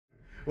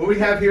What we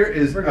have here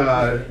is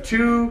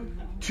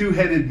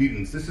two-headed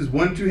mutants. This is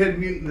one two-headed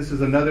mutant. This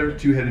is another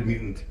two-headed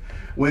mutant.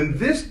 When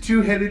this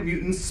two-headed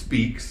mutant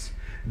speaks,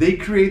 they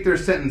create their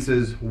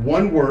sentences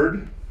one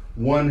word,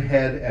 one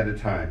head at a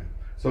time.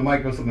 So it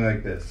might go something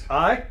like this.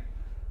 I.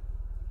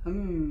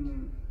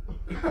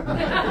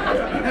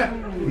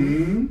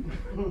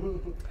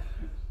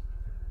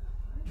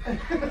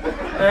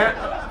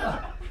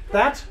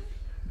 That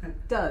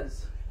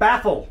does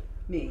baffle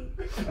me.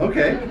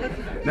 Okay.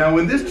 Now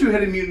when this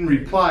two-headed mutant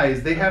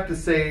replies, they have to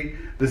say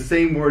the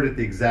same word at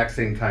the exact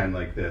same time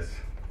like this.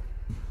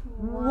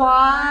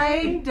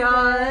 Why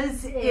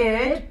does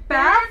it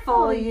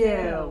baffle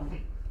you?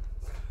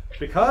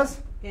 Because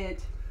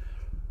it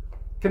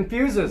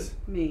confuses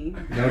me.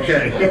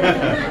 Okay.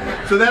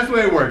 So that's the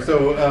way it works.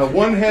 So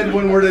one head,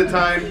 one word at a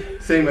time,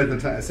 same at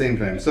the same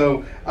time.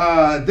 So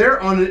they're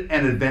on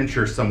an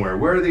adventure somewhere.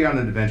 Where are they on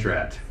an adventure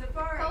at?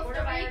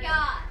 Costa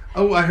Rica.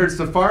 Oh, I heard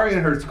safari and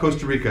I heard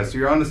Costa Rica. So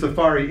you're on a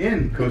safari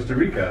in Costa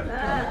Rica.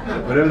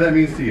 Whatever that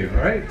means to you. All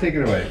right, take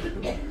it away.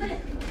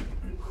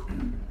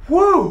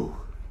 Woo!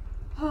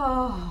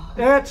 Oh,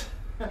 It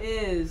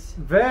is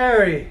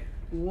very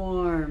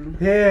warm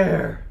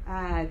here.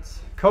 at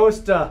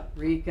Costa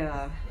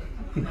Rica.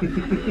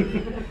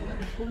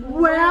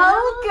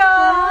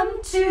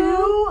 Welcome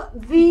to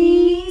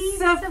the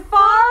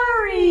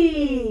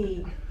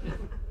safari.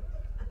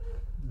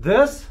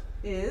 This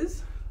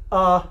Is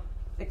a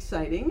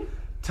exciting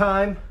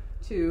time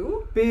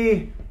to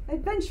be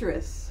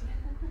adventurous.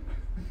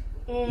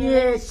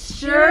 It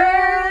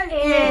sure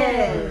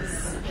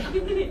is.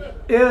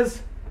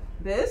 is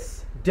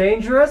This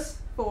dangerous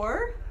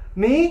for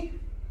me.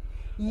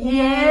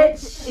 It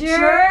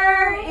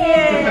sure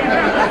is.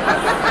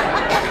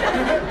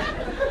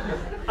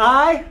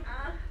 I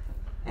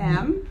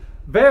am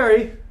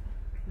very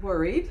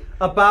worried.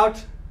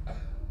 about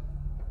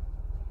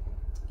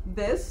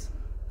This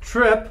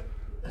trip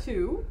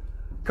to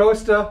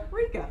Costa.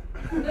 Rica.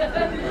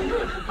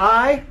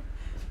 I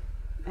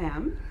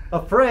Am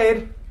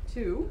afraid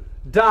to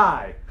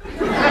die.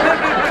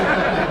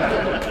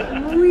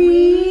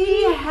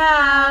 We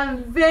have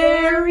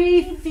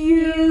very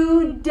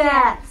few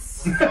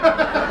deaths.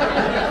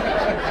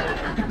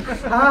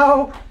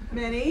 How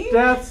many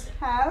deaths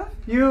have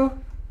you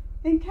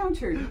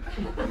encountered.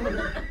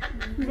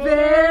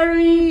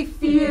 Very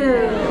few.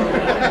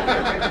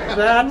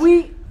 that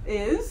We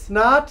is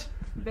not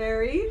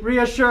very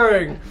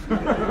reassuring.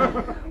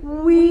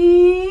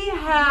 We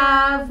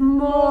have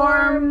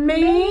more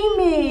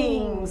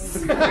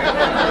maimings.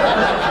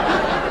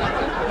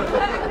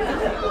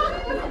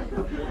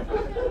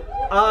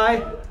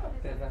 I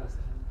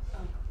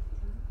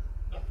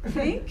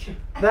think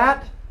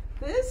that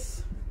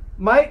this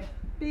might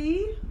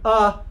be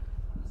a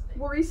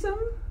worrisome.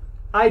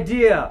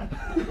 idea.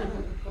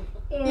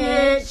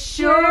 It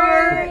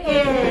sure is.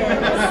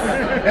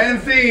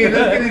 And scene.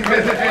 Let's get these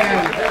messages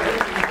in.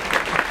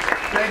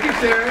 Thank you,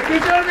 Sharon.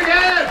 Good job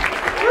again.